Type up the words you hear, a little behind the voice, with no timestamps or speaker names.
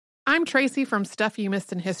I'm Tracy from Stuff You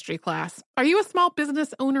Missed in History class. Are you a small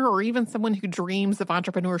business owner or even someone who dreams of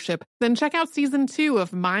entrepreneurship? Then check out Season 2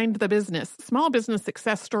 of Mind the Business, Small Business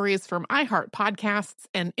Success Stories from iHeart Podcasts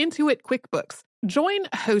and Intuit QuickBooks. Join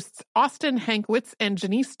hosts Austin Hankwitz and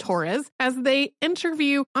Janice Torres as they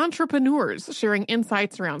interview entrepreneurs sharing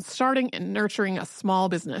insights around starting and nurturing a small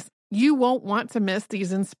business. You won't want to miss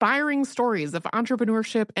these inspiring stories of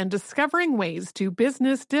entrepreneurship and discovering ways to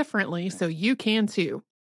business differently so you can too.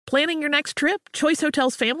 Planning your next trip? Choice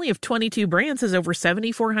Hotels' family of 22 brands has over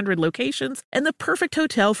 7,400 locations and the perfect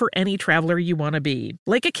hotel for any traveler you want to be.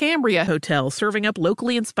 Like a Cambria Hotel, serving up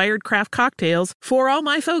locally inspired craft cocktails for all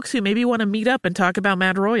my folks who maybe want to meet up and talk about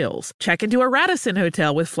Mad Royals. Check into a Radisson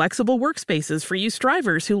Hotel with flexible workspaces for you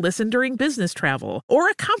strivers who listen during business travel. Or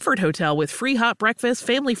a Comfort Hotel with free hot breakfast,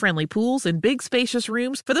 family-friendly pools, and big spacious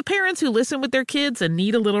rooms for the parents who listen with their kids and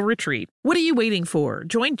need a little retreat. What are you waiting for?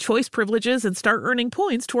 Join Choice Privileges and start earning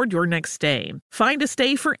points toward your next stay. Find a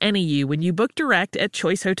stay for any you when you book direct at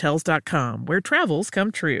choicehotels.com, where travels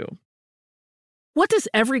come true. What does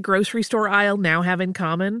every grocery store aisle now have in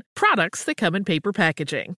common? Products that come in paper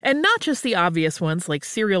packaging. And not just the obvious ones like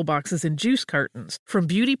cereal boxes and juice cartons. From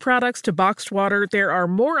beauty products to boxed water, there are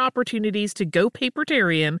more opportunities to go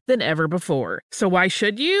papertarian than ever before. So why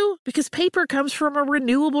should you? Because paper comes from a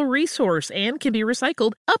renewable resource and can be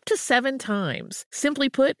recycled up to 7 times. Simply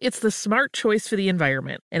put, it's the smart choice for the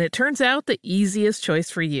environment. And it turns out the easiest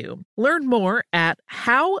choice for you. Learn more at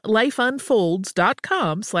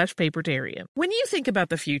howlifeunfolds.com/papertarian. When you think about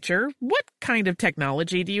the future, what kind of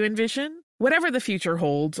technology do you envision? Whatever the future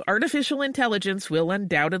holds, artificial intelligence will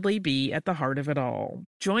undoubtedly be at the heart of it all.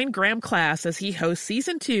 Join Graham Class as he hosts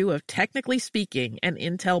Season 2 of Technically Speaking, an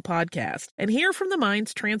Intel podcast, and hear from the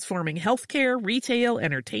minds transforming healthcare, retail,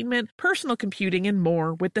 entertainment, personal computing, and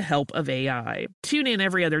more with the help of AI. Tune in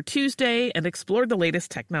every other Tuesday and explore the latest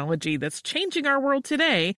technology that's changing our world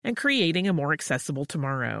today and creating a more accessible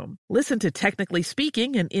tomorrow. Listen to Technically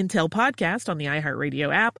Speaking, an Intel podcast on the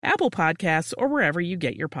iHeartRadio app, Apple Podcasts, or wherever you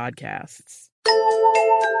get your podcasts.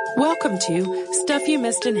 Welcome to Stuff You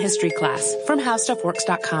Missed in History class from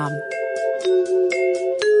HowStuffWorks.com.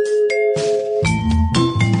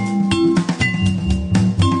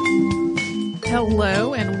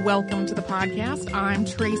 Hello and welcome to the podcast. I'm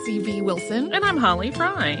Tracy V. Wilson. And I'm Holly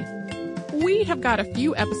Fry. We have got a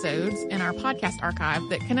few episodes in our podcast archive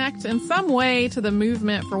that connect in some way to the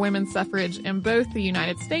movement for women's suffrage in both the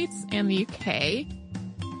United States and the UK.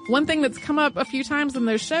 One thing that's come up a few times in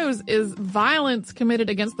those shows is violence committed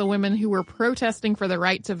against the women who were protesting for the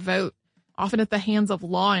right to vote, often at the hands of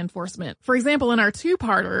law enforcement. For example, in our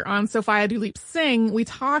two-parter on Sophia Duleep-Singh, we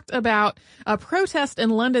talked about a protest in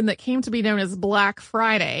London that came to be known as Black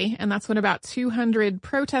Friday, and that's when about 200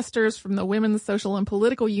 protesters from the Women's Social and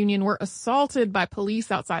Political Union were assaulted by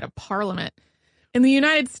police outside of Parliament. In the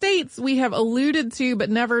United States, we have alluded to but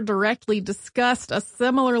never directly discussed a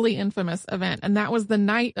similarly infamous event, and that was the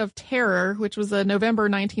Night of Terror, which was a November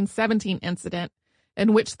 1917 incident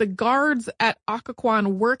in which the guards at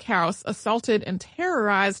Occoquan Workhouse assaulted and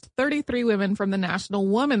terrorized 33 women from the National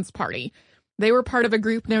Woman's Party. They were part of a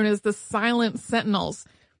group known as the Silent Sentinels.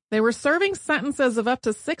 They were serving sentences of up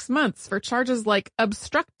to 6 months for charges like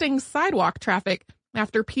obstructing sidewalk traffic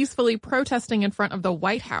after peacefully protesting in front of the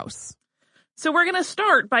White House. So we're going to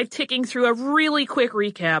start by ticking through a really quick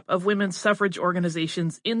recap of women's suffrage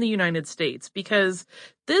organizations in the United States, because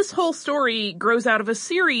this whole story grows out of a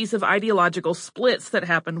series of ideological splits that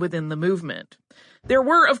happened within the movement. There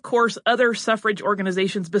were, of course, other suffrage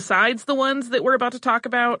organizations besides the ones that we're about to talk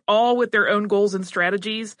about, all with their own goals and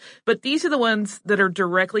strategies, but these are the ones that are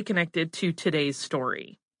directly connected to today's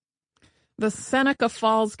story. The Seneca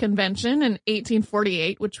Falls Convention in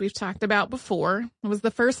 1848, which we've talked about before, was the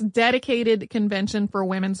first dedicated convention for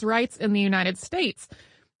women's rights in the United States.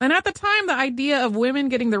 And at the time, the idea of women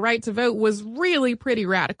getting the right to vote was really pretty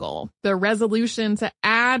radical. The resolution to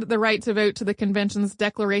add the right to vote to the convention's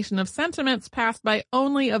Declaration of Sentiments passed by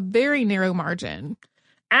only a very narrow margin.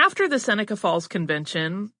 After the Seneca Falls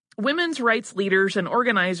Convention, women's rights leaders and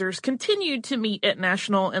organizers continued to meet at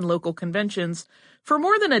national and local conventions for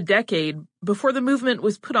more than a decade before the movement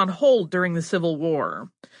was put on hold during the Civil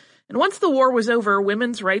War. And once the war was over,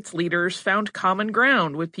 women's rights leaders found common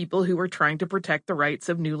ground with people who were trying to protect the rights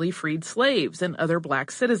of newly freed slaves and other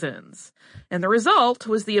black citizens. And the result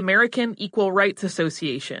was the American Equal Rights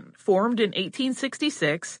Association, formed in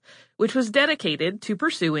 1866, which was dedicated to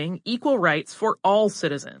pursuing equal rights for all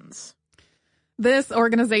citizens. This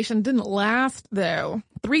organization didn't last, though.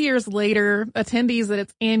 3 years later, attendees at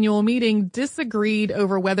its annual meeting disagreed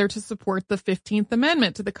over whether to support the 15th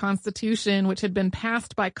Amendment to the Constitution, which had been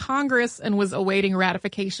passed by Congress and was awaiting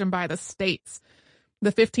ratification by the states.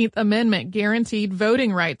 The 15th Amendment guaranteed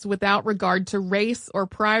voting rights without regard to race or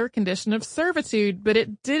prior condition of servitude, but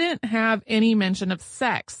it didn't have any mention of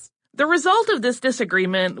sex. The result of this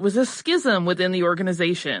disagreement was a schism within the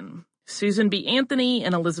organization. Susan B. Anthony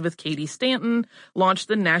and Elizabeth Cady Stanton launched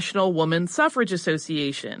the National Woman Suffrage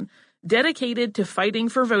Association, dedicated to fighting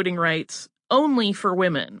for voting rights only for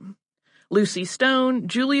women. Lucy Stone,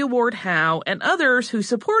 Julia Ward Howe, and others who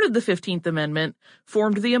supported the 15th Amendment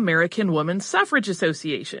formed the American Woman Suffrage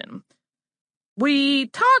Association. We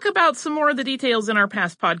talk about some more of the details in our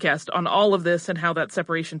past podcast on all of this and how that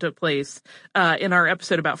separation took place in our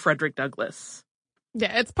episode about Frederick Douglass.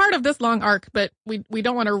 Yeah, it's part of this long arc, but we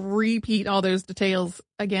don't want to repeat all those details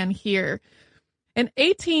again here. In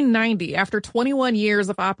 1890, after 21 years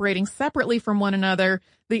of operating separately from one another,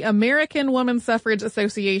 the American Woman Suffrage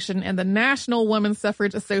Association and the National Woman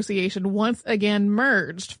Suffrage Association once again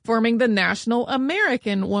merged, forming the National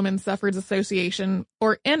American Woman Suffrage Association,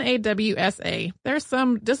 or NAWSA. There's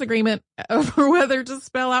some disagreement over whether to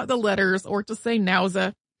spell out the letters or to say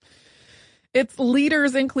NAWSA. Its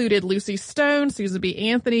leaders included Lucy Stone, Susan B.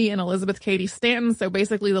 Anthony, and Elizabeth Cady Stanton, so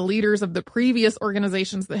basically the leaders of the previous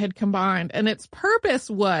organizations that had combined. And its purpose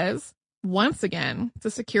was, once again, to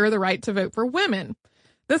secure the right to vote for women.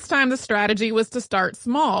 This time the strategy was to start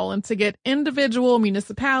small and to get individual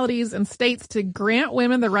municipalities and states to grant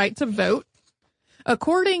women the right to vote.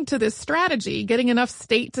 According to this strategy, getting enough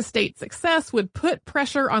state-to-state success would put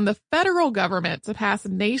pressure on the federal government to pass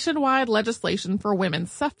nationwide legislation for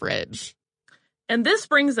women's suffrage. And this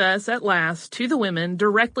brings us, at last, to the women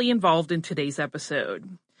directly involved in today's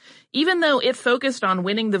episode. Even though it focused on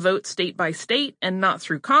winning the vote state by state and not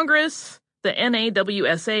through Congress, the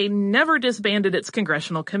NAWSA never disbanded its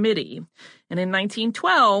congressional committee. And in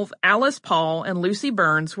 1912, Alice Paul and Lucy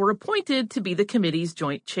Burns were appointed to be the committee's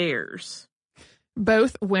joint chairs.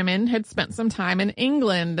 Both women had spent some time in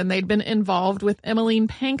England, and they'd been involved with Emmeline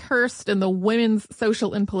Pankhurst and the Women's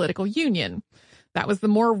Social and Political Union. That was the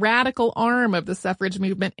more radical arm of the suffrage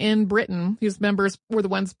movement in Britain, whose members were the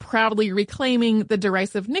ones proudly reclaiming the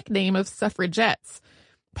derisive nickname of suffragettes.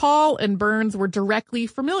 Paul and Burns were directly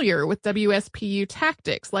familiar with WSPU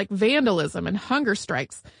tactics like vandalism and hunger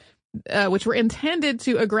strikes, which were intended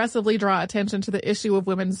to aggressively draw attention to the issue of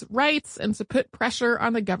women's rights and to put pressure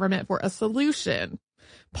on the government for a solution.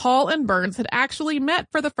 Paul and Burns had actually met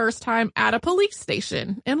for the first time at a police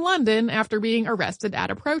station in London after being arrested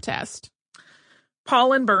at a protest.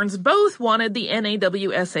 Paul and Burns both wanted the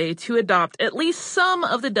NAWSA to adopt at least some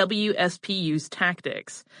of the WSPU's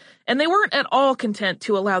tactics, and they weren't at all content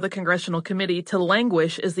to allow the Congressional Committee to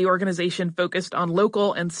languish as the organization focused on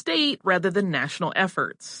local and state rather than national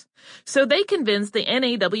efforts. So they convinced the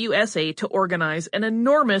NAWSA to organize an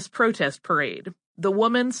enormous protest parade, the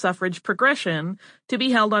Woman Suffrage Progression, to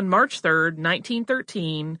be held on March 3rd,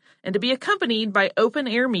 1913, and to be accompanied by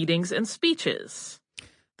open-air meetings and speeches.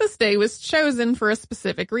 This day was chosen for a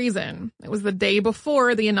specific reason. It was the day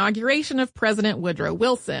before the inauguration of President Woodrow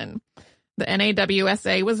Wilson. The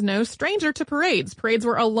NAWSA was no stranger to parades. Parades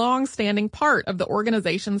were a long-standing part of the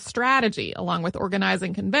organization's strategy, along with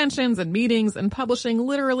organizing conventions and meetings and publishing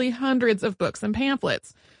literally hundreds of books and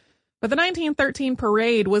pamphlets. But the 1913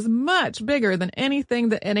 parade was much bigger than anything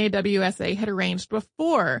the NAWSA had arranged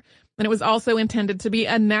before, and it was also intended to be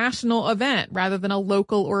a national event rather than a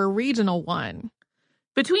local or a regional one.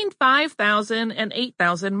 Between 5,000 and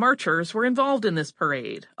 8,000 marchers were involved in this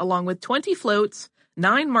parade, along with 20 floats,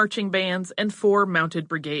 9 marching bands, and 4 mounted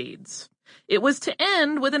brigades. It was to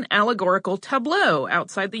end with an allegorical tableau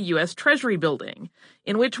outside the U.S. Treasury building,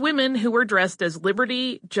 in which women who were dressed as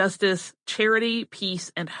liberty, justice, charity,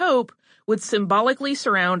 peace, and hope would symbolically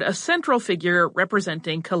surround a central figure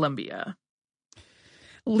representing Columbia.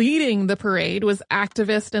 Leading the parade was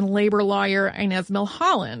activist and labor lawyer Inez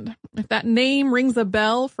Milholland. If that name rings a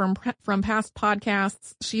bell from past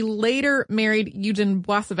podcasts, she later married Eugene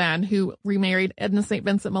Boissevin, who remarried Edna St.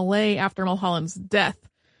 Vincent Millay after Milholland's death.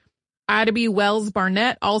 Ida B. Wells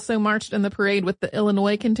Barnett also marched in the parade with the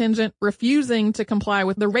Illinois contingent, refusing to comply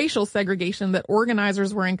with the racial segregation that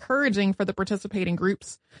organizers were encouraging for the participating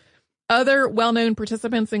groups. Other well-known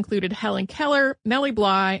participants included Helen Keller, Nellie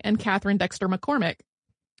Bly, and Catherine Dexter McCormick.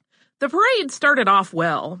 The parade started off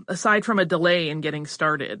well, aside from a delay in getting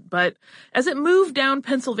started, but as it moved down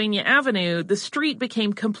Pennsylvania Avenue, the street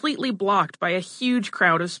became completely blocked by a huge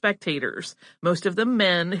crowd of spectators, most of them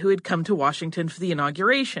men who had come to Washington for the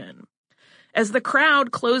inauguration. As the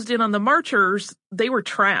crowd closed in on the marchers, they were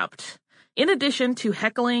trapped. In addition to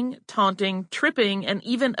heckling, taunting, tripping, and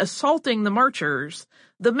even assaulting the marchers,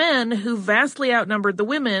 the men, who vastly outnumbered the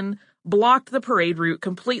women, blocked the parade route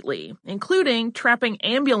completely, including trapping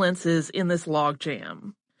ambulances in this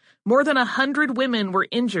logjam. More than 100 women were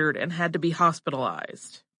injured and had to be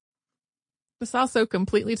hospitalized. This also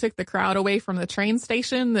completely took the crowd away from the train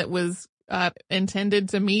station that was intended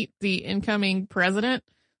to meet the incoming president.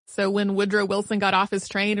 So when Woodrow Wilson got off his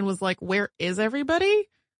train and was like, "Where is everybody?"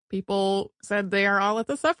 people said they are all at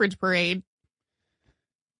the suffrage parade.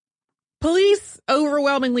 Police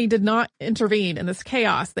overwhelmingly did not intervene in this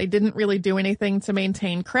chaos. They didn't really do anything to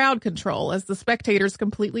maintain crowd control, as the spectators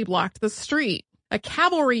completely blocked the street. A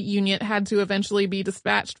cavalry unit had to eventually be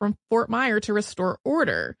dispatched from Fort Myer to restore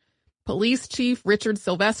order. Police Chief Richard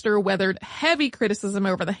Sylvester weathered heavy criticism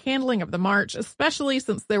over the handling of the march, especially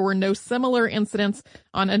since there were no similar incidents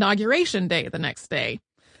on Inauguration Day the next day.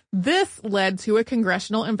 This led to a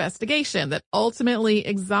congressional investigation that ultimately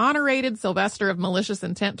exonerated Sylvester of malicious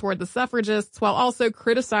intent toward the suffragists while also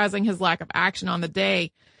criticizing his lack of action on the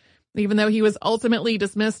day. Even though he was ultimately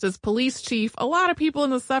dismissed as police chief, a lot of people in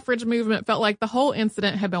the suffrage movement felt like the whole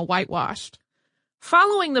incident had been whitewashed.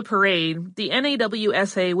 Following the parade, the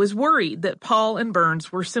NAWSA was worried that Paul and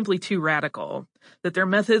Burns were simply too radical, that their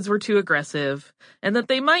methods were too aggressive, and that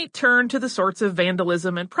they might turn to the sorts of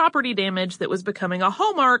vandalism and property damage that was becoming a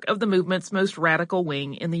hallmark of the movement's most radical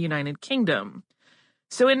wing in the United Kingdom.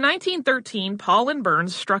 So in 1913, Paul and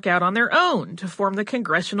Burns struck out on their own to form the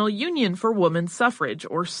Congressional Union for Women's Suffrage,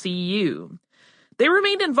 or CU. They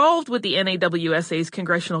remained involved with the NAWSA's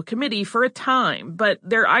Congressional Committee for a time, but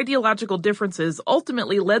their ideological differences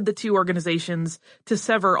ultimately led the two organizations to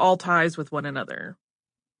sever all ties with one another.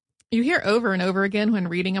 You hear over and over again when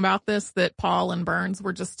reading about this that Paul and Burns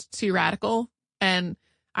were just too radical, and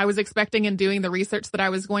I was expecting in doing the research that I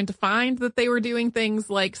was going to find that they were doing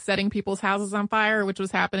things like setting people's houses on fire, which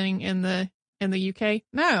was happening in the UK.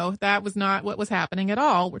 No, that was not what was happening at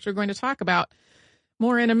all, which we're going to talk about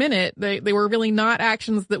more in a minute. They were really not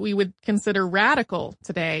actions that we would consider radical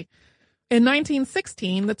today. In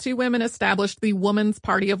 1916, the two women established the Woman's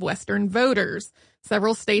Party of Western Voters.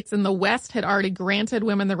 Several states in the West had already granted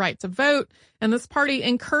women the right to vote, and this party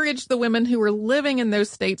encouraged the women who were living in those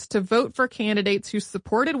states to vote for candidates who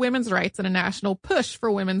supported women's rights in a national push for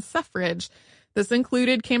women's suffrage. This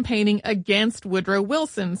included campaigning against Woodrow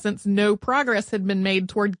Wilson, since no progress had been made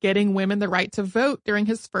toward getting women the right to vote during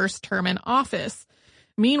his first term in office.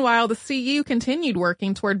 Meanwhile, the CU continued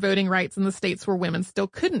working toward voting rights in the states where women still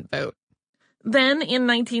couldn't vote. Then, in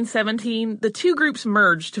 1917, the two groups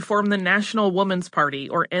merged to form the National Woman's Party,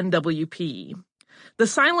 or NWP. The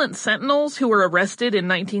Silent Sentinels, who were arrested in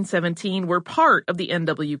 1917, were part of the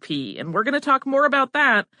NWP, and we're going to talk more about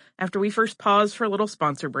that after we first pause for a little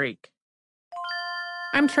sponsor break.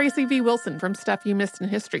 I'm Tracy V. Wilson from Stuff You Missed in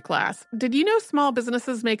History class. Did you know small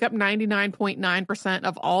businesses make up 99.9%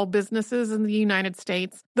 of all businesses in the United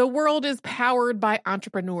States? The world is powered by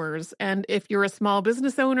entrepreneurs, and if you're a small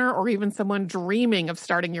business owner or even someone dreaming of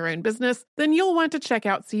starting your own business, then you'll want to check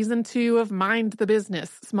out Season 2 of Mind the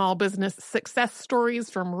Business, small business success stories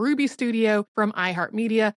from Ruby Studio, from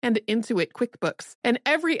iHeartMedia, and Intuit QuickBooks. In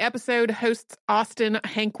every episode, hosts Austin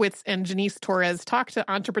Hankwitz and Janice Torres talk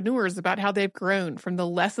to entrepreneurs about how they've grown from the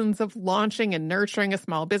lessons of launching and nurturing a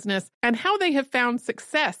small business and how they have found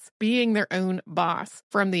success being their own boss.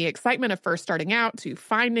 From the excitement of first starting out to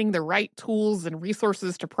finding the right tools and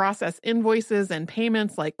resources to process invoices and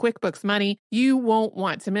payments like QuickBooks Money, you won't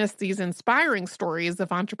want to miss these inspiring stories of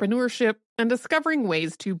entrepreneurship and discovering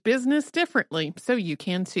ways to business differently so you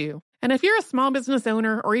can too. And if you're a small business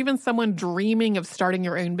owner or even someone dreaming of starting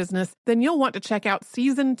your own business, then you'll want to check out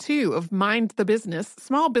Season 2 of Mind the Business,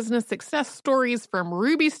 small business success stories from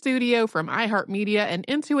Ruby Studio, from iHeartMedia, and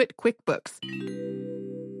Intuit QuickBooks.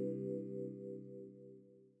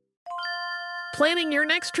 Planning your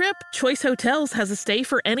next trip? Choice Hotels has a stay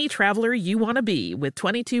for any traveler you want to be, with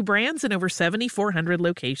 22 brands and over 7,400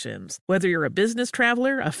 locations. Whether you're a business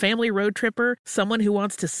traveler, a family road tripper, someone who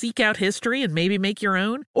wants to seek out history and maybe make your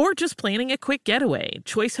own, or just planning a quick getaway,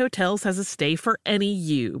 Choice Hotels has a stay for any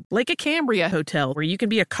you. Like a Cambria Hotel, where you can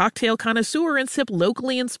be a cocktail connoisseur and sip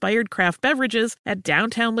locally inspired craft beverages at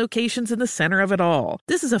downtown locations in the center of it all.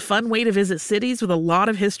 This is a fun way to visit cities with a lot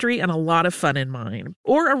of history and a lot of fun in mind.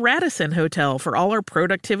 Or a Radisson Hotel for for all our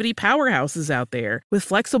productivity powerhouses out there. With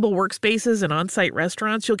flexible workspaces and on-site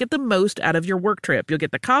restaurants, you'll get the most out of your work trip. You'll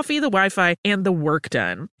get the coffee, the Wi-Fi, and the work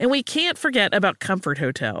done. And we can't forget about comfort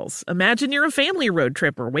hotels. Imagine you're a family road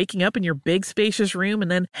tripper waking up in your big spacious room and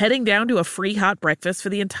then heading down to a free hot breakfast for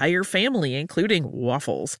the entire family, including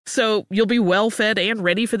waffles. So you'll be well fed and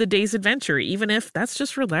ready for the day's adventure, even if that's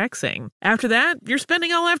just relaxing. After that, you're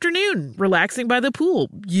spending all afternoon relaxing by the pool.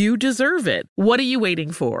 You deserve it. What are you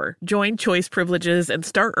waiting for? Join Choice Privileges and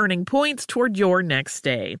start earning points toward your next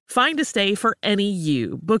stay. Find a stay for any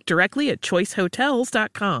you. Book directly at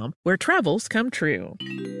choicehotels.com, where travels come true.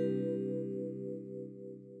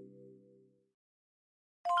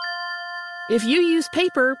 If you use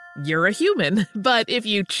paper, you're a human. But if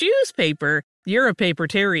you choose paper, you're a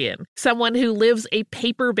papertarian, someone who lives a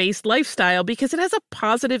paper-based lifestyle because it has a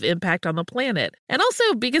positive impact on the planet. And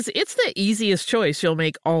also because it's the easiest choice you'll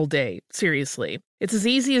make all day. Seriously. It's as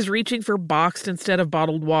easy as reaching for boxed instead of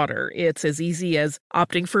bottled water. It's as easy as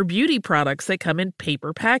opting for beauty products that come in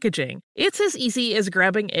paper packaging. It's as easy as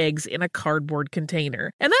grabbing eggs in a cardboard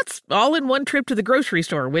container. And that's all in one trip to the grocery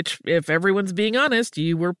store, which, if everyone's being honest,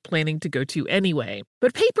 you were planning to go to anyway.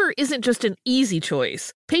 But paper isn't just an easy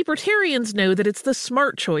choice. Papertarians know that it's the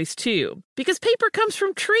smart choice, too. Because paper comes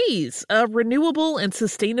from trees, a renewable and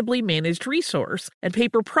sustainably managed resource. And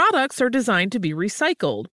paper products are designed to be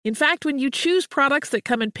recycled. In fact, when you choose products that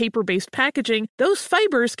come in paper-based packaging, those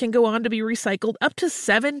fibers can go on to be recycled up to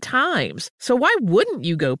 7 times. So why wouldn't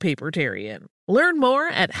you go papertarian? Learn more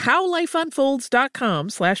at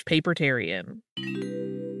howlifeunfolds.com/papertarian.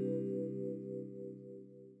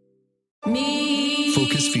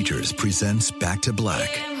 Focus Features presents Back to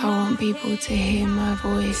Black. I want people to hear my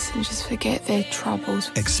voice and just forget their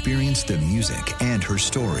troubles. Experience the music and her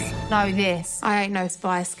story. Know this, I ain't no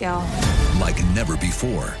Spice Girl. Like never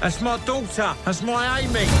before. That's my daughter. That's my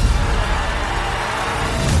Amy.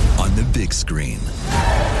 On the big screen.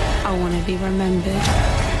 I want to be remembered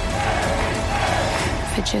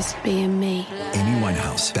for just being me. Amy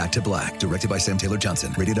Winehouse, Back to Black. Directed by Sam Taylor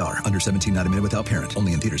Johnson. Rated R. Under 17, not a minute without parent.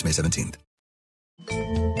 Only in theaters May 17th.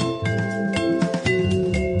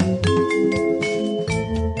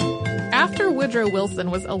 After Woodrow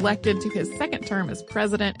Wilson was elected to his second term as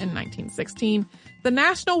president in 1916, the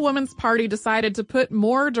National Woman's Party decided to put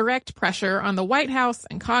more direct pressure on the White House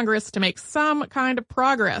and Congress to make some kind of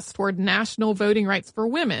progress toward national voting rights for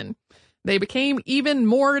women. They became even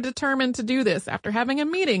more determined to do this after having a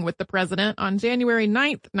meeting with the president on January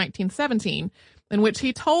 9th, 1917, in which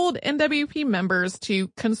he told NWP members to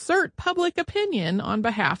concert public opinion on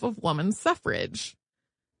behalf of women's suffrage.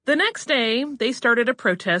 The next day, they started a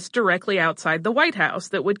protest directly outside the White House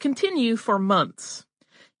that would continue for months.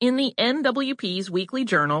 In the NWP's weekly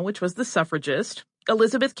journal, which was The Suffragist,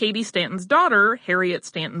 Elizabeth Cady Stanton's daughter, Harriet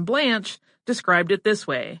Stanton Blanche, described it this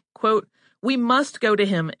way, quote, "We must go to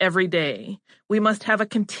him every day. We must have a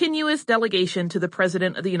continuous delegation to the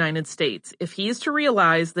President of the United States if he is to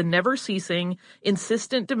realize the never-ceasing,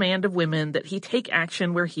 insistent demand of women that he take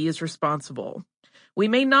action where he is responsible. We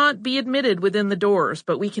may not be admitted within the doors,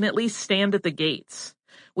 but we can at least stand at the gates.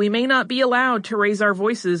 We may not be allowed to raise our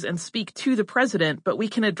voices and speak to the President, but we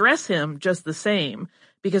can address him just the same,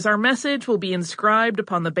 because our message will be inscribed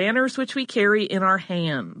upon the banners which we carry in our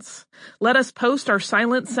hands. Let us post our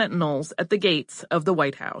silent sentinels at the gates of the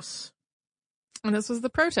White House." And this was the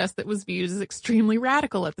protest that was viewed as extremely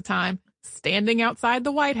radical at the time, standing outside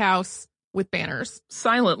the White House with banners.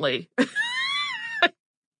 Silently.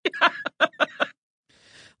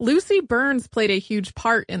 Lucy Burns played a huge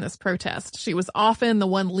part in this protest. She was often the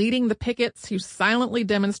one leading the pickets who silently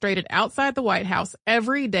demonstrated outside the White House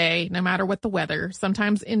every day, no matter what the weather,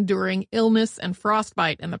 sometimes enduring illness and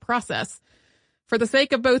frostbite in the process. For the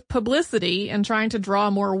sake of both publicity and trying to draw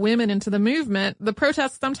more women into the movement, the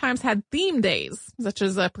protests sometimes had theme days, such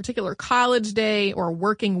as a particular college day or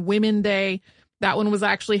working women day. That one was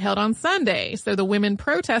actually held on Sunday, so the women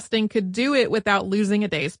protesting could do it without losing a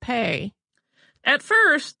day's pay. At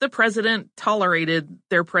first, the president tolerated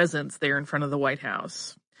their presence there in front of the White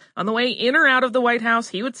House. On the way in or out of the White House,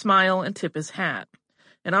 he would smile and tip his hat.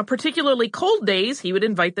 And on particularly cold days, he would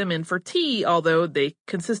invite them in for tea, although they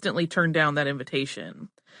consistently turned down that invitation.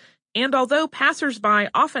 And although passersby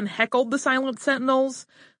often heckled the silent sentinels,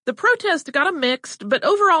 the protest got a mixed, but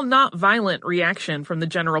overall not violent reaction from the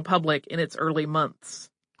general public in its early months.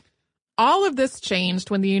 All of this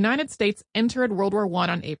changed when the United States entered World War I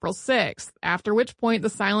on April 6th, after which point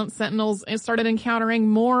the Silent Sentinels started encountering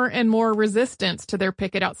more and more resistance to their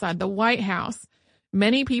picket outside the White House.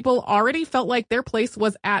 Many people already felt like their place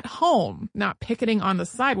was at home, not picketing on the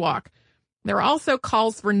sidewalk. There were also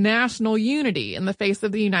calls for national unity in the face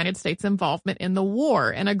of the United States' involvement in the war,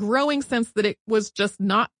 and a growing sense that it was just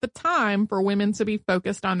not the time for women to be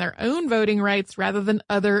focused on their own voting rights rather than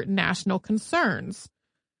other national concerns.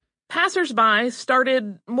 Passers-by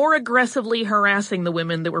started more aggressively harassing the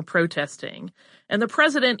women that were protesting, and the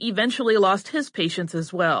president eventually lost his patience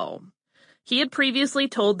as well. He had previously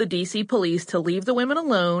told the D.C. police to leave the women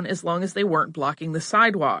alone as long as they weren't blocking the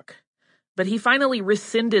sidewalk. But he finally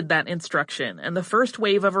rescinded that instruction, and the first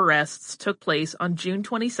wave of arrests took place on June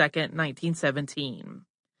 22, 1917.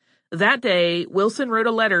 That day, Wilson wrote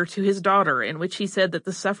a letter to his daughter in which he said that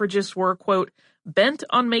the suffragists were, quote, bent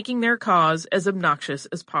on making their cause as obnoxious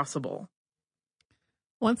as possible.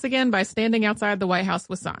 Once again, by standing outside the White House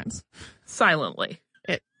with signs. Silently.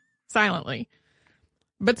 Silently.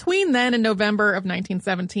 Between then and November of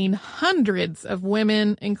 1917, hundreds of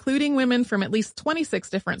women, including women from at least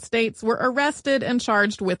 26 different states, were arrested and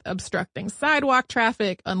charged with obstructing sidewalk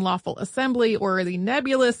traffic, unlawful assembly, or the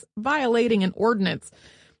nebulous violating an ordinance.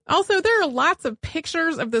 Also, there are lots of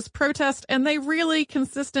pictures of this protest, and they really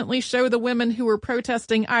consistently show the women who were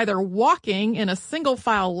protesting either walking in a single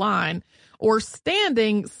file line or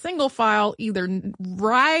standing single file either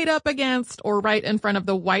right up against or right in front of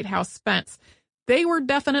the White House fence. They were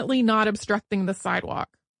definitely not obstructing the sidewalk.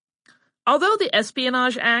 Although the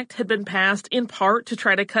Espionage Act had been passed in part to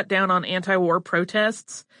try to cut down on anti-war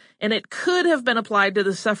protests, and it could have been applied to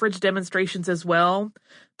the suffrage demonstrations as well,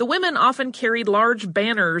 the women often carried large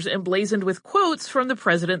banners emblazoned with quotes from the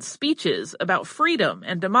president's speeches about freedom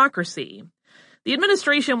and democracy. The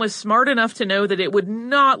administration was smart enough to know that it would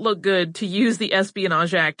not look good to use the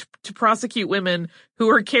Espionage Act to prosecute women who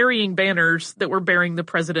were carrying banners that were bearing the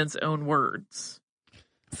president's own words.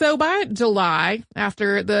 So by July,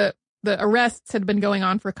 after the arrests had been going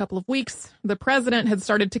on for a couple of weeks, the president had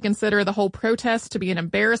started to consider the whole protest to be an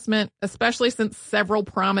embarrassment, especially since several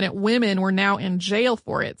prominent women were now in jail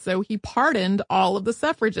for it. So he pardoned all of the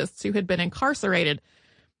suffragists who had been incarcerated.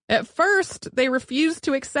 At first, they refused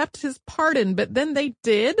to accept his pardon, but then they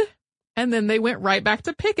did, and then they went right back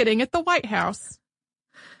to picketing at the White House.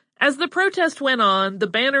 As the protest went on, the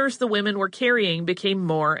banners the women were carrying became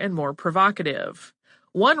more and more provocative.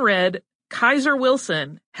 One read, Kaiser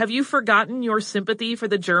Wilson, have you forgotten your sympathy for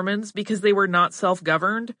the Germans because they were not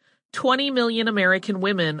self-governed? 20 million American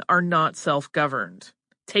women are not self-governed.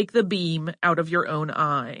 Take the beam out of your own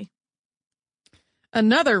eye.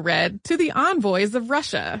 Another read, to the envoys of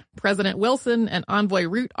Russia. President Wilson and Envoy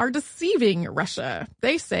Root are deceiving Russia.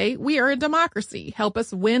 They say, we are a democracy. Help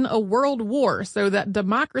us win a world war so that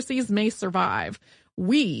democracies may survive.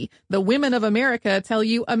 We, the women of America, tell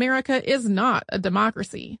you America is not a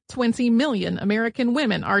democracy. 20 million American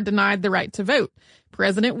women are denied the right to vote.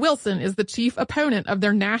 President Wilson is the chief opponent of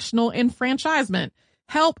their national enfranchisement.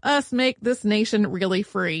 Help us make this nation really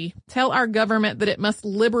free. Tell our government that it must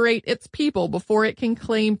liberate its people before it can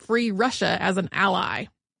claim free Russia as an ally.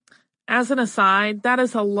 As an aside, that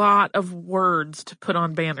is a lot of words to put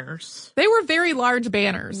on banners. They were very large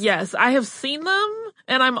banners. Yes, I have seen them,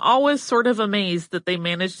 and I'm always sort of amazed that they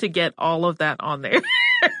managed to get all of that on there.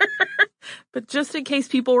 But just in case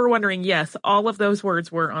people were wondering, yes, all of those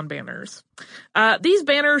words were on banners. These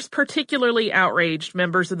banners particularly outraged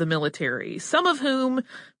members of the military, some of whom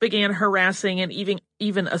began harassing and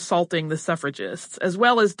even assaulting the suffragists, as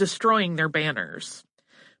well as destroying their banners.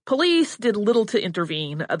 Police did little to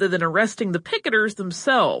intervene other than arresting the picketers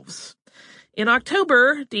themselves. In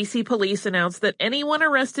October, D.C. police announced that anyone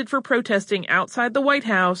arrested for protesting outside the White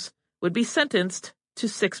House would be sentenced to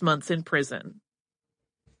 6 months in prison.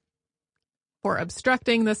 For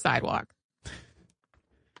obstructing the sidewalk.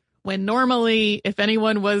 When normally, if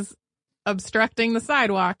anyone was obstructing the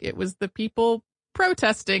sidewalk, it was the people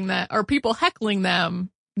protesting that, or people heckling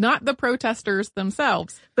them, not the protesters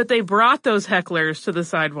themselves. But they brought those hecklers to the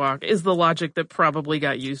sidewalk, is the logic that probably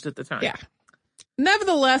got used at the time. Yeah.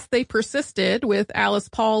 Nevertheless, they persisted, with Alice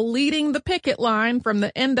Paul leading the picket line from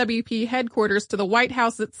the NWP headquarters to the White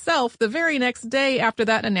House itself the very next day after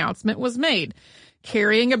that announcement was made,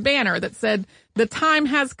 carrying a banner that said, "The time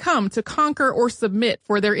has come to conquer or submit,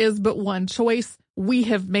 for there is but one choice. We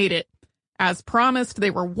have made it." As promised,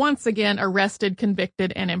 they were once again arrested,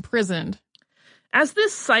 convicted, and imprisoned. As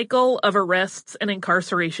this cycle of arrests and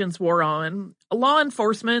incarcerations wore on, law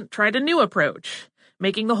enforcement tried a new approach,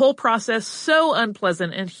 making the whole process so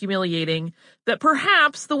unpleasant and humiliating that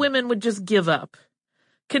perhaps the women would just give up.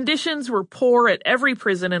 Conditions were poor at every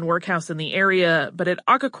prison and workhouse in the area, but at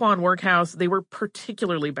Occoquan Workhouse, they were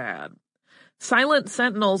particularly bad. Silent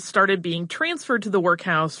sentinels started being transferred to the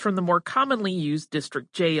workhouse from the more commonly used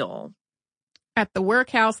district jail. At the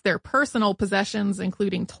workhouse, their personal possessions,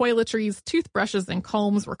 including toiletries, toothbrushes, and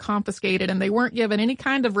combs, were confiscated, and they weren't given any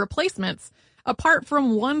kind of replacements, apart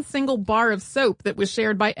from one single bar of soap that was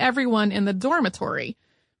shared by everyone in the dormitory.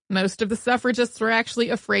 Most of the suffragists were actually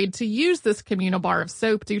afraid to use this communal bar of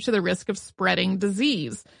soap due to the risk of spreading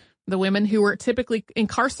disease. The women who were typically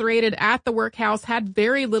incarcerated at the workhouse had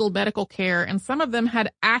very little medical care, and some of them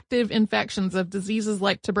had active infections of diseases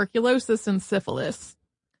like tuberculosis and syphilis.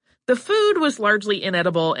 The food was largely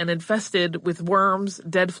inedible and infested with worms,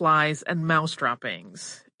 dead flies, and mouse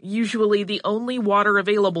droppings. Usually the only water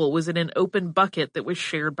available was in an open bucket that was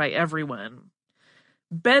shared by everyone.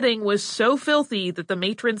 Bedding was so filthy that the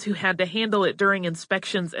matrons who had to handle it during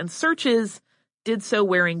inspections and searches did so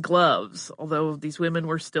wearing gloves, although these women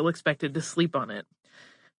were still expected to sleep on it.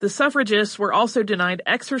 The suffragists were also denied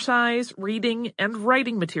exercise, reading, and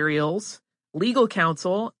writing materials, legal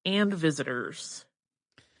counsel, and visitors.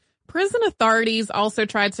 Prison authorities also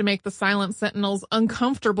tried to make the Silent Sentinels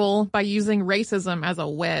uncomfortable by using racism as a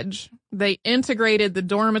wedge. They integrated the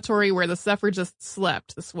dormitory where the suffragists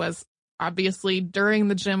slept. This was obviously during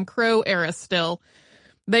the Jim Crow era still.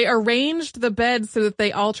 They arranged the beds so that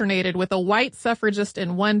they alternated, with a white suffragist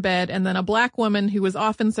in one bed and then a black woman who was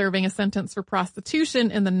often serving a sentence for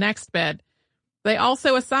prostitution in the next bed. They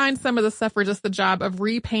also assigned some of the suffragists the job of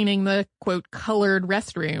repainting the, quote, colored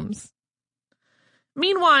restrooms.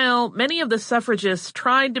 Meanwhile, many of the suffragists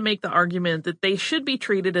tried to make the argument that they should be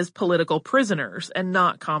treated as political prisoners and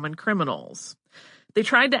not common criminals. They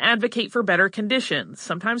tried to advocate for better conditions,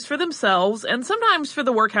 sometimes for themselves and sometimes for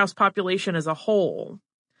the workhouse population as a whole.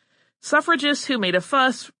 Suffragists who made a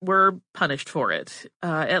fuss were punished for it.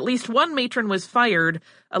 At least one matron was fired,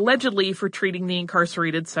 allegedly for treating the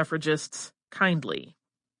incarcerated suffragists kindly.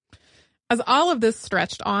 As all of this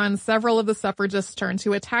stretched on, several of the suffragists turned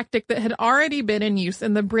to a tactic that had already been in use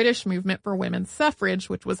in the British movement for women's suffrage,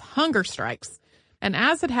 which was hunger strikes. And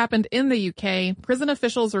as had happened in the UK, prison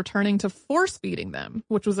officials were turning to force-feeding them,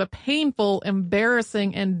 which was a painful,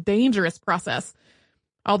 embarrassing, and dangerous process.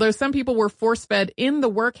 Although some people were force-fed in the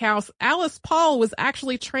workhouse, Alice Paul was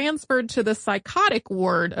actually transferred to the psychotic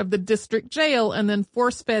ward of the district jail and then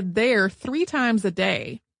force-fed there 3 times a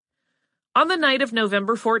day. On the night of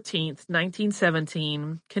November 14th,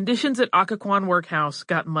 1917, conditions at Occoquan Workhouse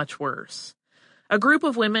got much worse. A group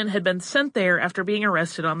of women had been sent there after being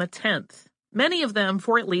arrested on the 10th, many of them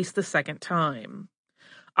for at least the second time.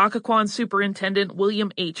 Occoquan Superintendent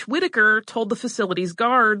William H. Whitaker told the facility's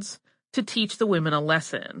guards to teach the women a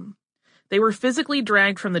lesson. They were physically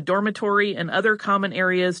dragged from the dormitory and other common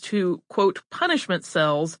areas to, quote, punishment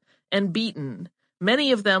cells and beaten.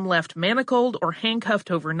 Many of them left manacled or handcuffed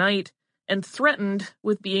overnight and threatened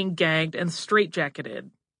with being gagged and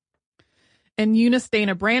straitjacketed. In Eunice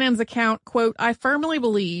Dana Brannan's account, quote, I firmly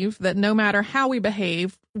believe that no matter how we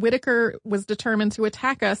behave, Whitaker was determined to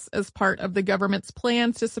attack us as part of the government's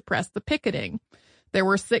plans to suppress the picketing. There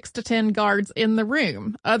were 6 to 10 guards in the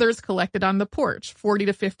room, others collected on the porch, 40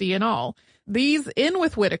 to 50 in all. These in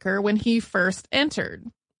with Whitaker when he first entered.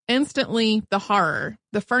 Instantly, the horror.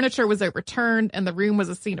 The furniture was overturned and the room was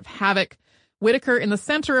a scene of havoc. Whitaker in the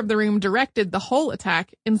center of the room directed the whole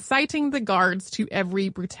attack, inciting the guards to every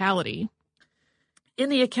brutality. In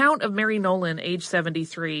the account of Mary Nolan, age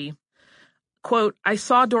 73, quote, I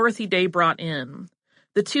saw Dorothy Day brought in.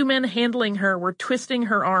 The 2 men handling her were twisting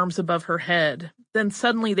her arms above her head. Then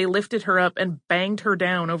suddenly they lifted her up and banged her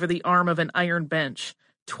down over the arm of an iron bench,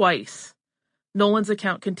 twice. Nolan's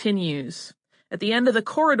account continues. At the end of the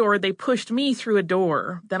corridor, they pushed me through a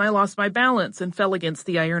door. Then I lost my balance and fell against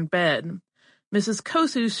the iron bed. Mrs.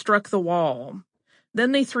 Kosu struck the wall.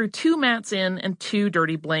 Then they threw 2 mats in and 2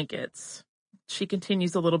 dirty blankets. She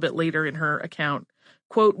continues a little bit later in her account.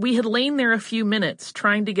 Quote, we had lain there a few minutes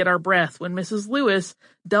trying to get our breath when Mrs. Lewis,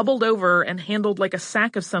 doubled over and handled like a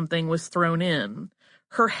sack of something, was thrown in.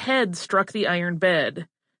 Her head struck the iron bed.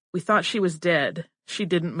 We thought she was dead. She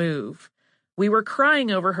didn't move. We were crying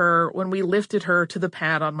over her when we lifted her to the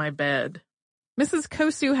pad on my bed. Mrs.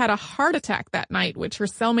 Kosu had a heart attack that night, which her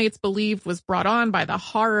cellmates believed was brought on by the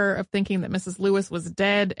horror of thinking that Mrs. Lewis was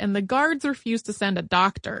dead, and the guards refused to send a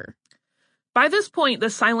doctor. By this point, the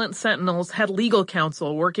Silent Sentinels had legal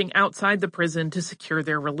counsel working outside the prison to secure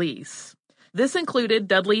their release. This included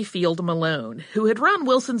Dudley Field Malone, who had run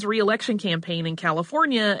Wilson's re-election campaign in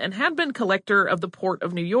California and had been collector of the Port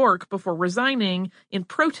of New York before resigning in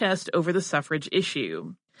protest over the suffrage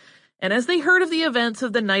issue. And as they heard of the events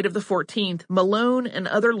of the night of the 14th, Malone and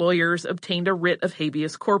other lawyers obtained a writ of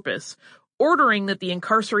habeas corpus, ordering that the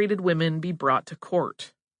incarcerated women be brought to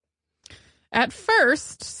court. At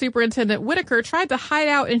first, Superintendent Whitaker tried to hide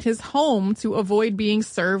out in his home to avoid being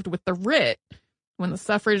served with the writ. When the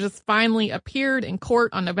suffragists finally appeared in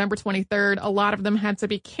court on November 23rd, a lot of them had to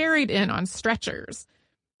be carried in on stretchers.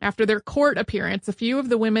 After their court appearance, a few of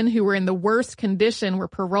the women who were in the worst condition were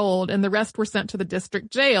paroled, and the rest were sent to the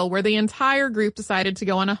district jail, where the entire group decided to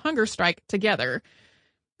go on a hunger strike together.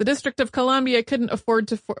 The District of Columbia couldn't afford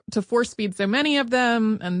to force feed so many of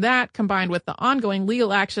them, and that, combined with the ongoing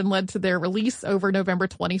legal action, led to their release over November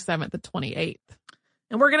 27th and 28th.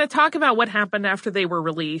 And we're going to talk about what happened after they were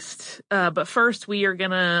released. But first, we are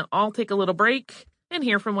going to all take a little break and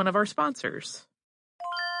hear from one of our sponsors.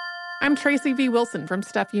 I'm Tracy V. Wilson from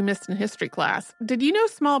Stuff You Missed in History Class. Did you know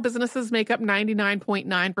small businesses make up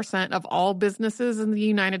 99.9% of all businesses in the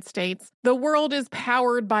United States? The world is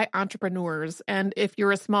powered by entrepreneurs, and if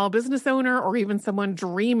you're a small business owner or even someone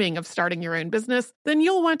dreaming of starting your own business, then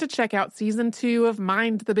you'll want to check out Season 2 of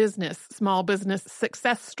Mind the Business, Small Business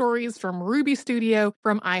Success Stories from Ruby Studio,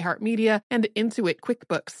 from iHeartMedia, and Intuit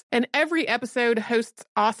QuickBooks. And every episode, hosts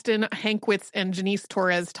Austin Hankwitz and Janice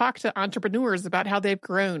Torres talk to entrepreneurs about how they've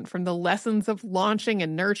grown from the lessons of launching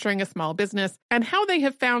and nurturing a small business and how they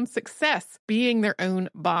have found success being their own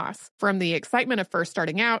boss. From the excitement of first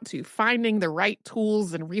starting out to finding the right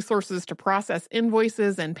tools and resources to process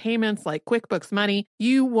invoices and payments like QuickBooks Money,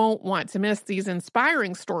 you won't want to miss these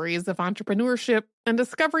inspiring stories of entrepreneurship and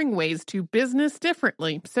discovering ways to business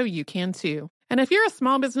differently so you can too. And if you're a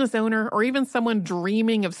small business owner or even someone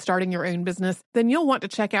dreaming of starting your own business, then you'll want to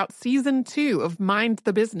check out Season 2 of Mind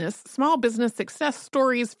the Business, Small Business Success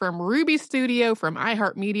Stories from Ruby Studio, from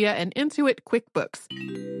iHeartMedia, and Intuit QuickBooks.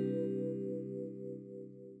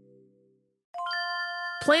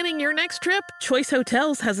 Planning your next trip? Choice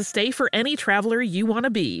Hotels has a stay for any traveler you want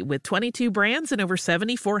to be, with 22 brands and over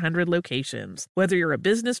 7,400 locations. Whether you're a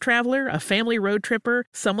business traveler, a family road tripper,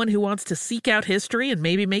 someone who wants to seek out history and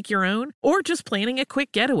maybe make your own, or just planning a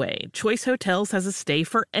quick getaway, Choice Hotels has a stay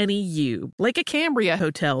for any you. Like a Cambria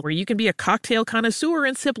Hotel, where you can be a cocktail connoisseur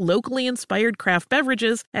and sip locally inspired craft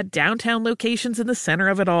beverages at downtown locations in the center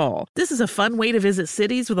of it all. This is a fun way to visit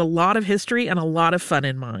cities with a lot of history and a lot of fun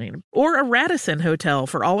in mind. Or a Radisson Hotel,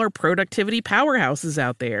 for all our productivity powerhouses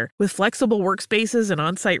out there. With flexible workspaces and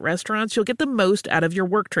on-site restaurants, you'll get the most out of your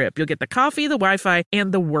work trip. You'll get the coffee, the Wi-Fi,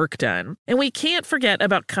 and the work done. And we can't forget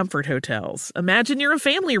about Comfort Hotels. Imagine you're a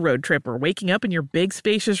family road tripper, waking up in your big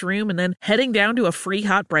spacious room and then heading down to a free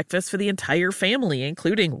hot breakfast for the entire family,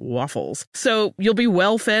 including waffles. So you'll be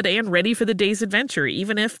well fed and ready for the day's adventure,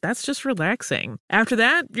 even if that's just relaxing. After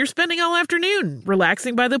that, you're spending all afternoon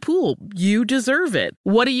relaxing by the pool. You deserve it.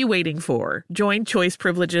 What are you waiting for? Join Choice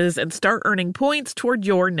Privileges and start earning points toward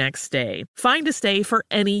your next stay. Find a stay for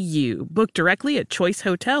any you. Book directly at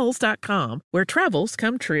choicehotels.com, where travels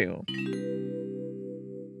come true.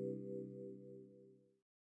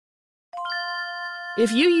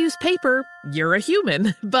 If you use paper, you're a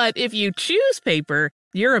human. But if you choose paper,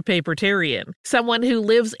 you're a papertarian, someone who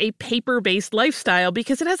lives a paper-based lifestyle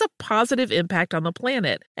because it has a positive impact on the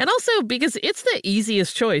planet. And also because it's the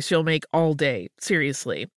easiest choice you'll make all day.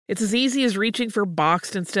 Seriously. It's as easy as reaching for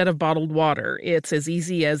boxed instead of bottled water. It's as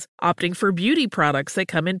easy as opting for beauty products that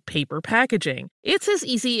come in paper packaging. It's as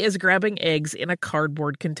easy as grabbing eggs in a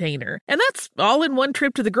cardboard container. And that's all in one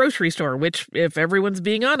trip to the grocery store, which, if everyone's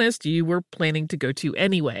being honest, you were planning to go to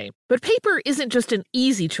anyway. But paper isn't just an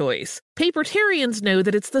easy choice. Papertarians know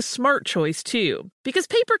that it's the smart choice, too. Because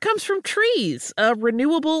paper comes from trees, a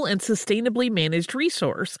renewable and sustainably managed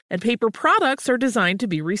resource. And paper products are designed to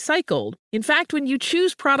be recycled. In fact, when you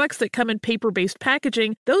choose products that come in paper-based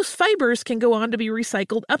packaging, those fibers can go on to be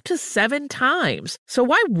recycled up to 7 times. So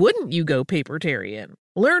why wouldn't you go papertarian?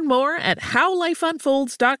 Learn more at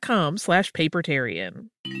howlifeunfolds.com/papertarian.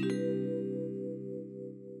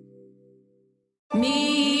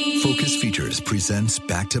 Focus Features presents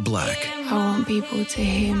Back to Black. I want people to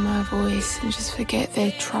hear my voice and just forget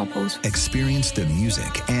their troubles. Experience the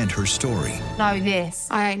music and her story Know this,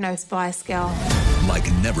 I ain't no Spice Girl.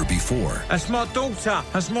 like never before. That's my daughter.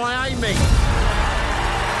 That's my Amy.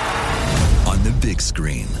 On the big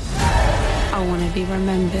screen. I want to be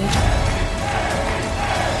remembered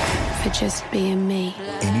for just being me.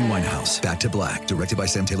 Amy Winehouse, Back to Black, directed by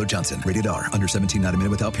Sam Taylor Johnson. Rated R, under 17, not a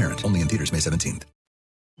minute without parent. Only in theaters May 17th.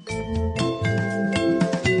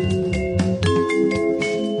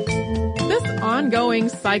 This ongoing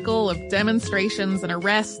cycle of demonstrations and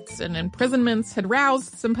arrests and imprisonments had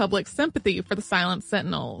roused some public sympathy for the Silent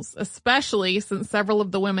Sentinels, especially since several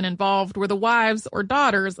of the women involved were the wives or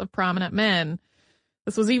daughters of prominent men.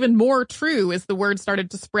 This was even more true as the word started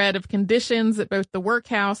to spread of conditions at both the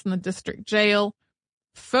workhouse and the district jail.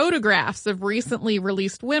 Photographs of recently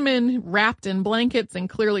released women wrapped in blankets and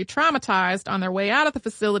clearly traumatized on their way out of the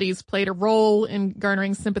facilities played a role in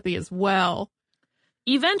garnering sympathy as well.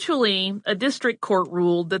 Eventually, a district court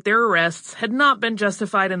ruled that their arrests had not been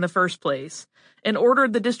justified in the first place and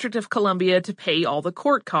ordered the District of Columbia to pay all the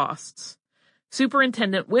court costs.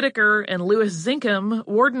 Superintendent Whitaker and Louis Zinkham,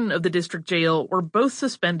 warden of the district jail, were both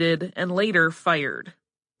suspended and later fired.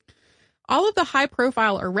 All of the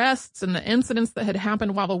high-profile arrests and the incidents that had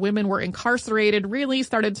happened while the women were incarcerated really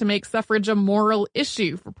started to make suffrage a moral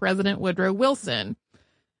issue for President Woodrow Wilson.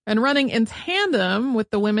 And running in tandem with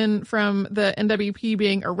the women from the NWP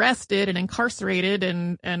being arrested and incarcerated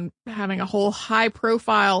and having a whole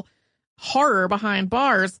high-profile horror behind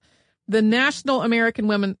bars, the National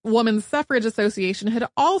American Women's Suffrage Association had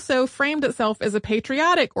also framed itself as a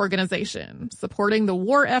patriotic organization, supporting the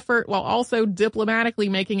war effort while also diplomatically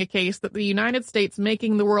making a case that the United States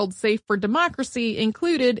making the world safe for democracy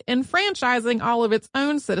included enfranchising all of its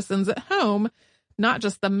own citizens at home, not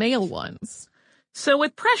just the male ones. So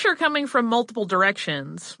with pressure coming from multiple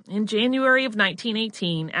directions, in January of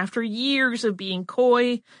 1918, after years of being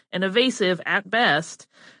coy and evasive at best,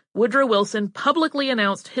 Woodrow Wilson publicly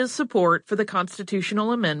announced his support for the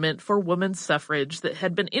constitutional amendment for women's suffrage that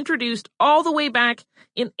had been introduced all the way back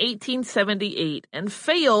in 1878 and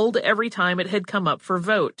failed every time it had come up for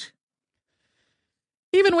vote.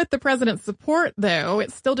 Even with the president's support, though,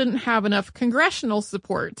 it still didn't have enough congressional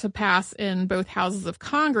support to pass in both houses of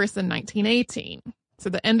Congress in 1918. So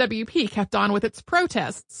the NWP kept on with its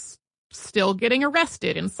protests, still getting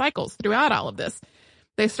arrested in cycles throughout all of this.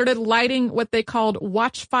 They started lighting what they called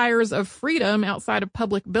watchfires of freedom outside of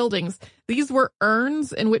public buildings. These were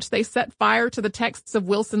urns in which they set fire to the texts of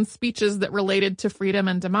Wilson's speeches that related to freedom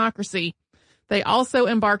and democracy. They also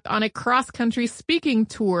embarked on a cross-country speaking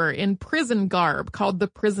tour in prison garb called the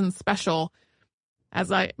Prison Special.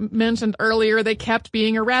 As I mentioned earlier, they kept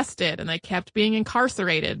being arrested and they kept being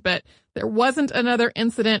incarcerated, but there wasn't another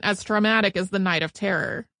incident as traumatic as the Night of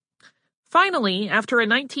Terror. Finally, after a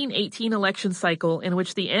 1918 election cycle in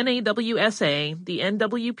which the NAWSA, the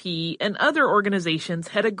NWP, and other organizations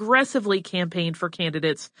had aggressively campaigned for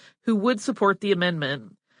candidates who would support the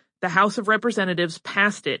amendment, the House of Representatives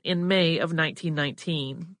passed it in May of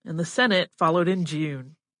 1919, and the Senate followed in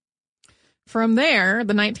June. From there,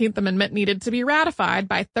 the 19th Amendment needed to be ratified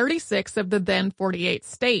by 36 of the then 48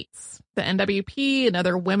 states. The NWP and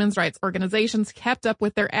other women's rights organizations kept up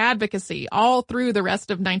with their advocacy all through the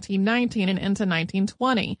rest of 1919 and into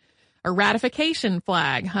 1920. A ratification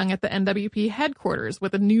flag hung at the NWP headquarters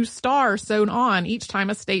with a new star sewn on each time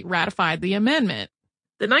a state ratified the amendment.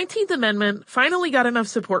 The 19th Amendment finally got enough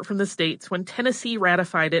support from the states when Tennessee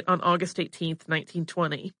ratified it on August 18,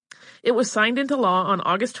 1920. It was signed into law on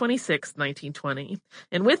August 26, 1920.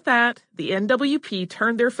 And with that, the NWP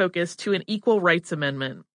turned their focus to an Equal Rights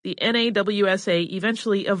Amendment. The NAWSA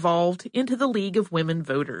eventually evolved into the League of Women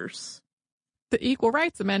Voters. The Equal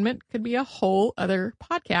Rights Amendment could be a whole other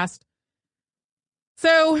podcast.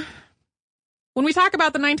 So, when we talk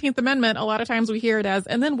about the 19th Amendment, a lot of times we hear it as,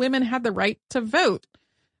 and then women had the right to vote.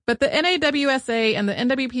 But the NAWSA and the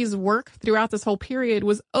NWP's work throughout this whole period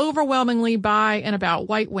was overwhelmingly by and about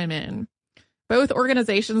white women. Both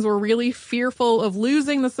organizations were really fearful of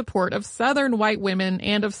losing the support of Southern white women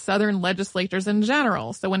and of Southern legislators in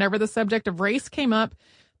general. So whenever the subject of race came up,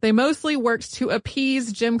 they mostly worked to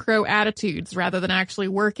appease Jim Crow attitudes rather than actually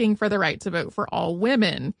working for the right to vote for all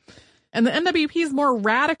women. And the NWP's more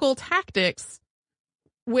radical tactics,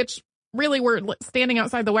 which really were standing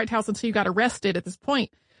outside the White House until you got arrested at this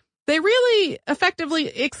point, they really effectively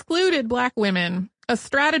excluded black women, a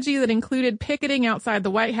strategy that included picketing outside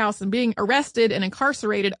the White House and being arrested and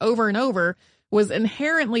incarcerated over and over was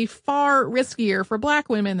inherently far riskier for black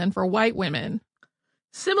women than for white women.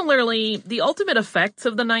 Similarly, the ultimate effects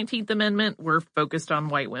of the 19th Amendment were focused on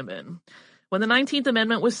white women. When the 19th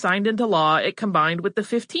Amendment was signed into law, it combined with the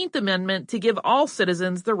 15th Amendment to give all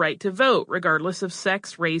citizens the right to vote, regardless of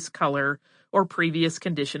sex, race, color, or previous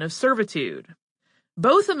condition of servitude.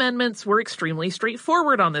 Both amendments were extremely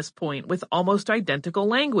straightforward on this point, with almost identical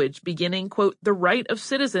language beginning, quote, "The right of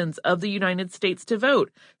citizens of the United States to vote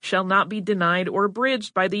shall not be denied or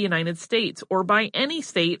abridged by the United States or by any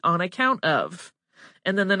state on account of."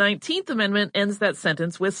 And then the 19th Amendment ends that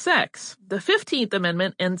sentence with sex. The 15th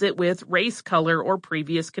Amendment ends it with race, color, or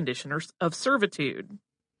previous condition of servitude.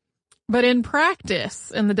 But in practice,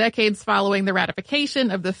 in the decades following the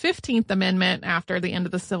ratification of the 15th Amendment after the end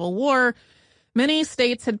of the Civil War, many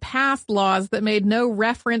states had passed laws that made no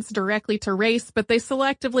reference directly to race, but they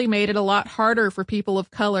selectively made it a lot harder for people of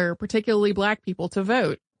color, particularly black people, to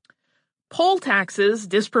vote. Poll taxes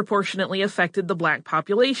disproportionately affected the black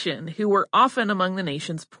population, who were often among the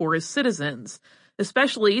nation's poorest citizens,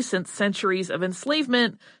 especially since centuries of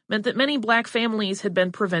enslavement meant that many black families had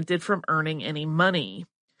been prevented from earning any money.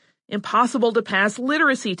 Impossible to pass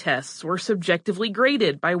literacy tests were subjectively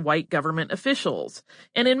graded by white government officials,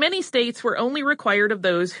 and in many states were only required of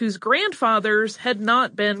those whose grandfathers had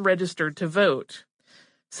not been registered to vote.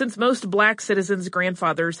 Since most black citizens'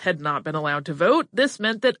 grandfathers had not been allowed to vote, this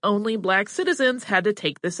meant that only black citizens had to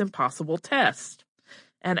take this impossible test.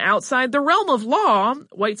 And outside the realm of law,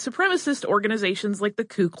 white supremacist organizations like the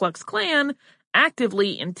Ku Klux Klan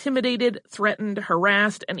actively intimidated, threatened,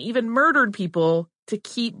 harassed, and even murdered people to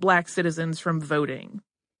keep black citizens from voting.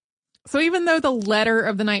 So even though the letter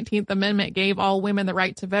of the 19th Amendment gave all women the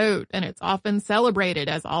right to vote, and it's often celebrated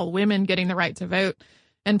as all women getting the right to vote,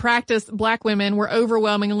 in practice, black women were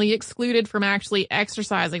overwhelmingly excluded from actually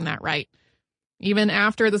exercising that right. Even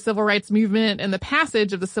after the Civil Rights Movement and the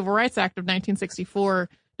passage of the Civil Rights Act of 1964,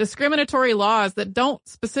 discriminatory laws that don't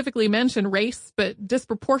specifically mention race but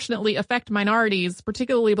disproportionately affect minorities,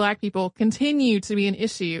 particularly black people, continue to be an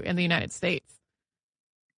issue in the United States.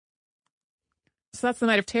 So that's the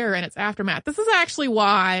Night of Terror and its aftermath. This is actually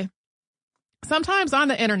why sometimes on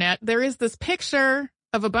the internet there is this picture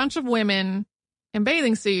of a bunch of women in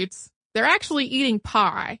bathing suits. They're actually eating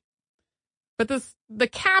pie. But the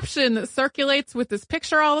caption that circulates with this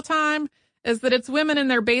picture all the time is that it's women in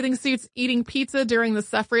their bathing suits eating pizza during the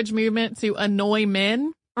suffrage movement to annoy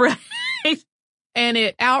men. Right. And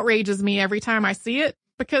it outrages me every time I see it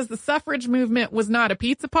because the suffrage movement was not a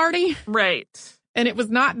pizza party. Right. And it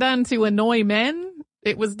was not done to annoy men.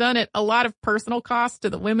 It was done at a lot of personal cost to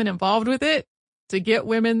the women involved with it to get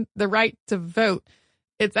women the right to vote.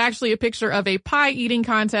 It's actually a picture of a pie eating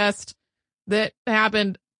contest that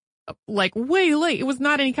happened like way late. It was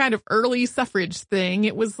not any kind of early suffrage thing.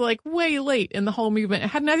 It was like way late in the whole movement. It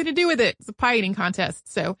had nothing to do with it. It's a pie eating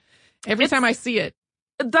contest. So every time I see it.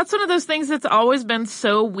 That's one of those things that's always been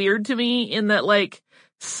so weird to me in that like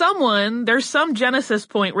there's some genesis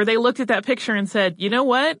point where they looked at that picture and said, you know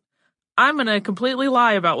what? I'm going to completely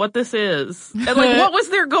lie about what this is. And like, what was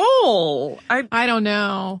their goal? I don't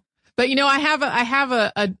know. But you know, I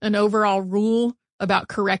have an overall rule about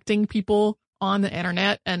correcting people on the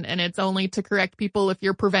internet, and it's only to correct people if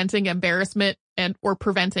you're preventing embarrassment or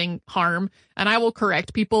preventing harm. And I will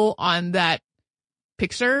correct people on that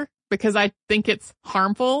picture because I think it's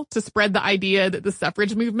harmful to spread the idea that the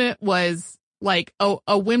suffrage movement was like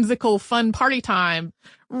a whimsical fun party time,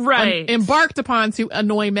 right? Embarked upon to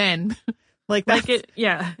annoy men. Like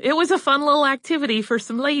it was a fun little activity for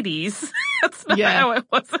some ladies. That's not how it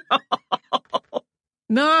was at all.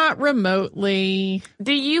 Not remotely.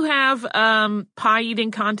 Do you have pie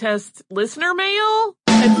eating contest listener mail?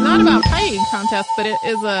 It's not about pie eating contest, but it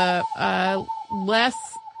is a less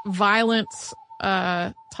violent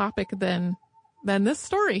topic than this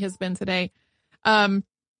story has been today.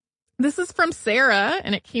 This is from Sarah,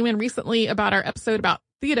 and it came in recently about our episode about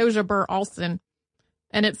Theodosia Burr Alston.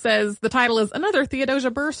 And it says, the title is Another Theodosia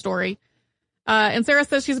Burr Story. And Sarah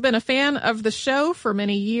says she's been a fan of the show for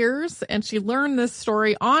many years, and she learned this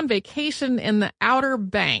story on vacation in the Outer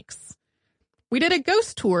Banks. We did a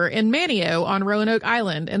ghost tour in Manio on Roanoke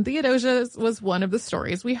Island, and Theodosia's was one of the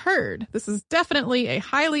stories we heard. This is definitely a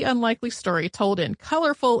highly unlikely story told in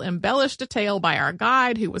colorful, embellished detail by our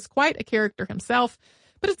guide, who was quite a character himself,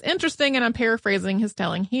 but it's interesting, and I'm paraphrasing his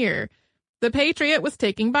telling here. The Patriot was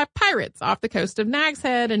taken by pirates off the coast of Nag's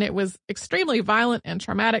Head, and it was extremely violent and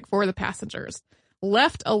traumatic for the passengers.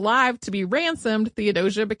 Left alive to be ransomed,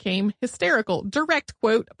 Theodosia became hysterical. Direct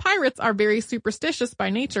quote, "Pirates are very superstitious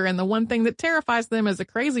by nature, and the one thing that terrifies them is a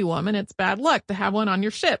crazy woman. It's bad luck to have one on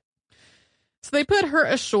your ship." So they put her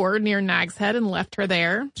ashore near Nag's Head and left her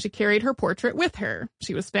there. She carried her portrait with her.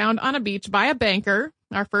 She was found on a beach by a banker,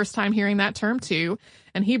 our first time hearing that term too,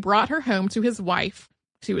 and he brought her home to his wife.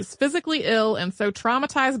 She was physically ill and so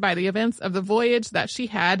traumatized by the events of the voyage that she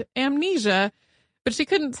had amnesia, but she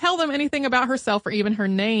couldn't tell them anything about herself or even her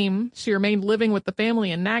name. She remained living with the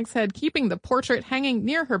family in Nag's Head, keeping the portrait hanging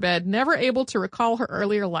near her bed, never able to recall her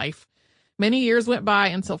earlier life. Many years went by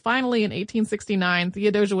until finally in 1869,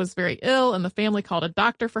 Theodosia was very ill and the family called a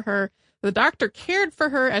doctor for her. The doctor cared for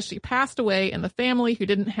her as she passed away, and the family, who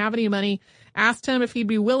didn't have any money, asked him if he'd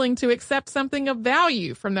be willing to accept something of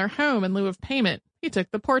value from their home in lieu of payment. He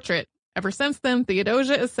took the portrait. Ever since then,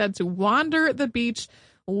 Theodosia is said to wander the beach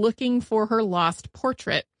looking for her lost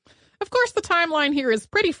portrait. Of course, the timeline here is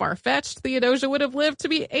pretty far-fetched. Theodosia would have lived to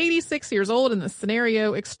be 86 years old in this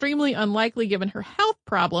scenario, extremely unlikely given her health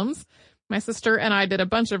problems. My sister and I did a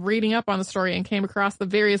bunch of reading up on the story and came across the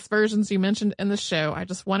various versions you mentioned in the show. I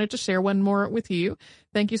just wanted to share one more with you.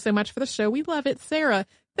 Thank you so much for the show. We love it. Sarah,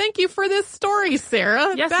 Thank you for this story,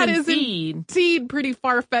 Sarah. Yes, that indeed. is indeed pretty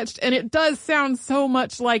far-fetched, and it does sound so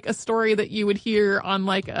much like a story that you would hear on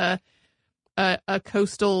like a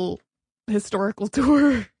coastal historical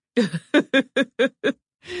tour.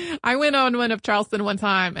 I went on one of Charleston one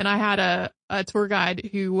time, and I had a tour guide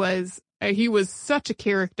who was such a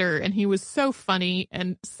character, and he was so funny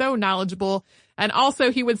and so knowledgeable, and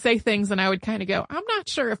also he would say things, and I would kind of go, I'm not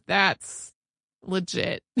sure if that's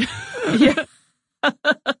legit. Yeah.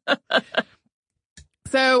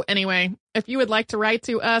 So anyway, if you would like to write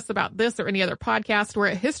to us about this or any other podcast, we're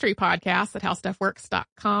at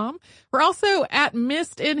historypodcast@howstuffworks.com. We're also at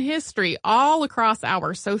Missed in History all across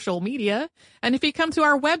our social media. And if you come to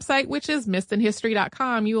our website, which is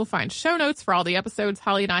missedinhistory.com, you will find show notes for all the episodes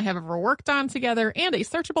Holly and I have ever worked on together and a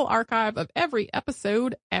searchable archive of every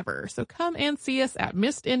episode ever. So come and see us at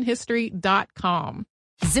missedinhistory.com.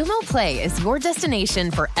 Xumo Play is your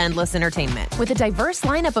destination for endless entertainment. With a diverse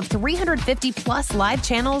lineup of 350 plus live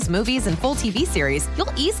channels, movies, and full TV series,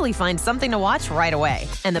 you'll easily find something to watch right away.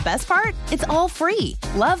 And the best part? It's all free.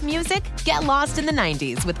 Love music? Get lost in the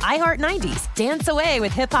 90s with iHeart 90s, dance away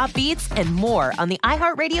with hip-hop beats, and more on the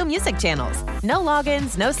iHeartRadio music channels. No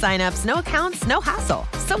logins, no signups, no accounts, no hassle.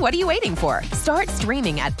 So what are you waiting for? Start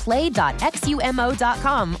streaming at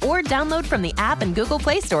play.xumo.com or download from the app and Google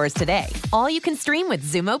Play stores today. All you can stream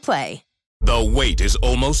with Xumo Play. The wait is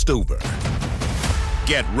almost over.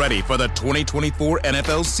 Get ready for the 2024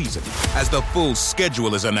 NFL season as the full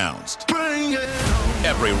schedule is announced.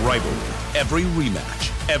 Every rivalry, every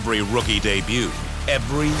rematch, every rookie debut,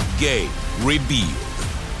 every game revealed.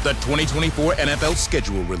 The 2024 NFL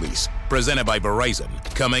schedule release, presented by Verizon,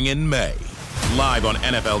 coming in May. Live on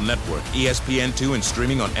NFL Network, ESPN2, and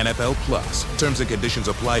streaming on NFL Plus. Terms and conditions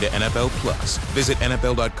apply to NFL Plus. Visit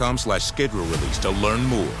NFL.com/schedule release to learn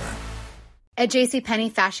more. At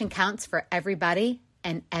JCPenney, fashion counts for everybody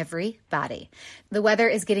and everybody. The weather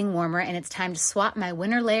is getting warmer, and it's time to swap my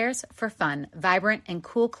winter layers for fun, vibrant, and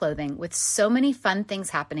cool clothing. With so many fun things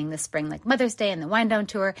happening this spring, like Mother's Day and the Wind Down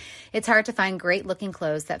Tour, it's hard to find great-looking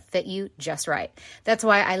clothes that fit you just right. That's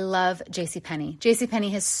why I love JCPenney.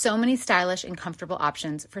 JCPenney has so many stylish and comfortable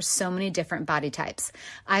options for so many different body types.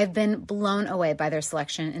 I've been blown away by their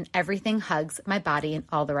selection, and everything hugs my body in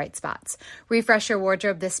all the right spots. Refresh your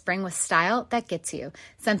wardrobe this spring with style that gets you.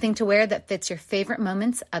 Something to wear that fits your favorite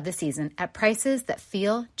moments of the season at prices that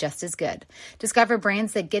feel just as good. Discover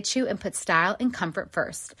brands that get you and put style and comfort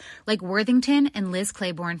first, like Worthington and Liz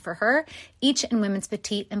Claiborne for her, each in women's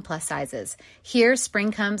petite and plus sizes. Here,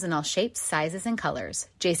 spring comes in all shapes, sizes, and colors.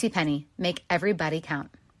 JCPenney, make everybody count.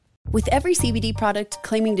 With every CBD product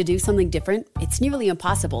claiming to do something different, it's nearly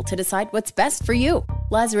impossible to decide what's best for you.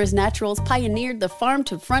 Lazarus Naturals pioneered the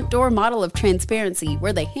farm-to-front-door model of transparency,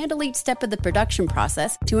 where they handle each step of the production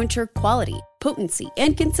process to ensure quality, potency,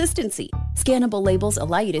 and consistency. Scannable labels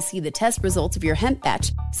allow you to see the test results of your hemp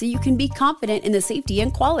batch, so you can be confident in the safety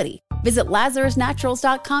and quality. Visit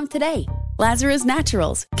LazarusNaturals.com today. Lazarus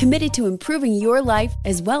Naturals, committed to improving your life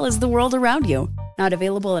as well as the world around you. Not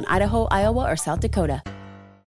available in Idaho, Iowa, or South Dakota.